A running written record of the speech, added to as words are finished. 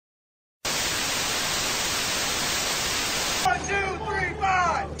I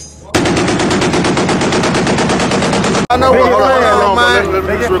know what's going on, man.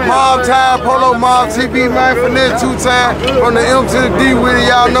 Mob Time, Polow, Mob TB, man. Finesse2Tymes from the M to the D with it.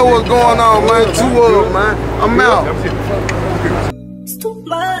 Y'all know what's going on, man. 2 of them, man. I'm out. It's too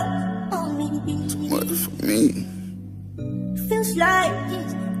much on me. What for me? Feels like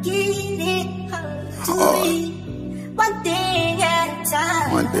it's getting hard to me. One day at a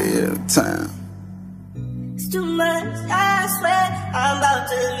time. One day at a time. It's too much, I swear. I'm about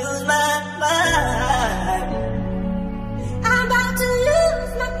to lose my mind. I'm about to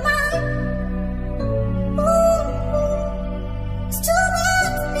lose my mind. Ooh, it's too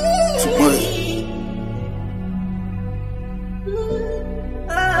much for me. Too much.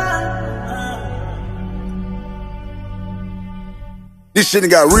 This shit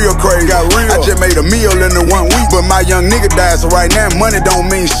got real crazy, I just made a meal in the 1 week, but my young nigga died, so right now money don't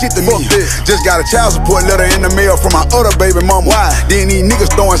mean shit to me. Just got a child support letter in the mail from my other baby mama. Why? Then these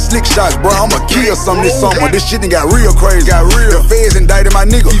niggas throwing slick shots, bro. I'ma kill some this summer. This shit got real crazy, The feds indicted my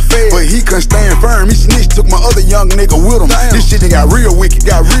nigga, but he couldn't stand firm. He snitched, took my other young nigga with him. Damn. This shit got real wicked,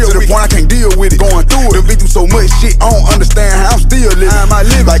 to the point I can't deal with it. Going through it, been through so much shit, I don't understand how I'm still living.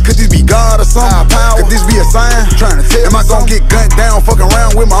 Like, could this be God or something? Could this be a sign? Trying to tell. Am I gonna get gunned down? Fucking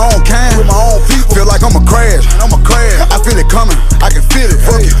around with my own kind, with my own people. Feel like I'm a crash, I feel it coming, I can feel it.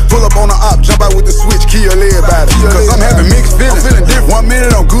 Fuck it, pull up on the op, jump out with the switch, kill everybody. Cause I'm having mixed feelings. I'm feeling different. 1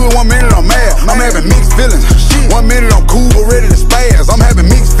 minute I'm good, 1 minute I'm mad. I'm having mixed feelings. 1 minute I'm cool but ready to spaz. I'm having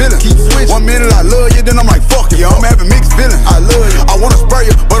mixed feelings. Keep switching. 1 minute I love you, then I'm like fuck you. I'm having mixed feelings. I love you. I wanna spray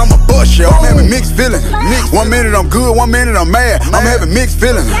you, but I'ma bust you. I'm having mixed feelings. 1 minute I'm good, 1 minute I'm mad. I'm having mixed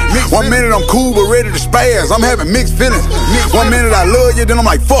feelings. 1 minute I'm cool but ready to spaz. I'm having mixed feelings. 1 minute I love you, then I'm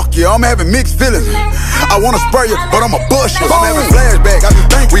like fuck you. I'm having mixed feelings. I wanna spray you, but I'ma bust you. I'm having flashbacks. I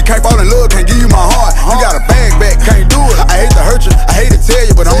just think we can't fall in love, can't give you my heart. You got a bag back, can't do it. I hate to hurt you, I hate to tell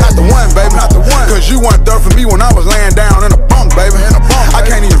you, but I'm not the one, baby. Not the one. Cause you weren't there for me when I was laying down in a bunk, baby. I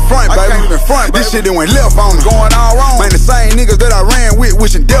can't even front, baby. This shit that went left on me. Going all wrong. Man, the same niggas that I ran with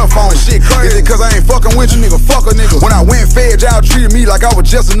wishing death on me. Shit crazy. Is it cause I ain't fucking with you, nigga? Fuck a nigga. When I went fed, y'all treated me like I was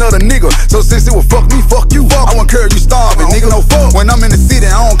just another nigga. So since it was fuck me, fuck you. I wouldn't care if you starving, nigga. No fuck. When I'm in the city,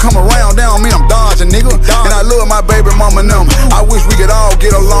 I don't come around down me, I'm dodging, nigga. And I love my baby mama and them. I wish we could all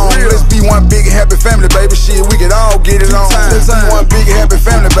get along. Let's be one big happy family, baby. Shit, we could all get it on. Let's be one big happy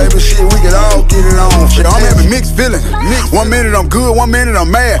family, baby. Shit, we could all get it on. Shit, I'm having mixed feelings. 1 minute I'm good, 1 minute I'm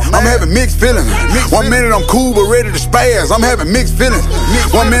mad. I'm having mixed feelings. 1 minute I'm cool but ready to spaz. I'm having mixed feelings.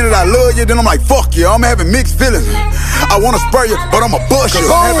 1 minute I love you, then I'm like fuck you. I'm having mixed feelings. I wanna spray you, but I'ma bust you.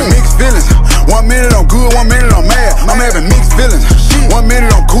 I'm having mixed feelings. 1 minute I'm good, 1 minute I'm mad. I'm having mixed feelings. 1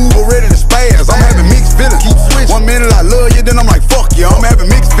 minute I'm cool but ready to spaz. I'm having mixed feelings. 1 minute I love you, then I'm like fuck you. I'm having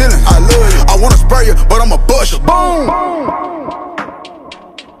mixed feelings. I love you. I wanna spray you, but I'ma bust you. Boom.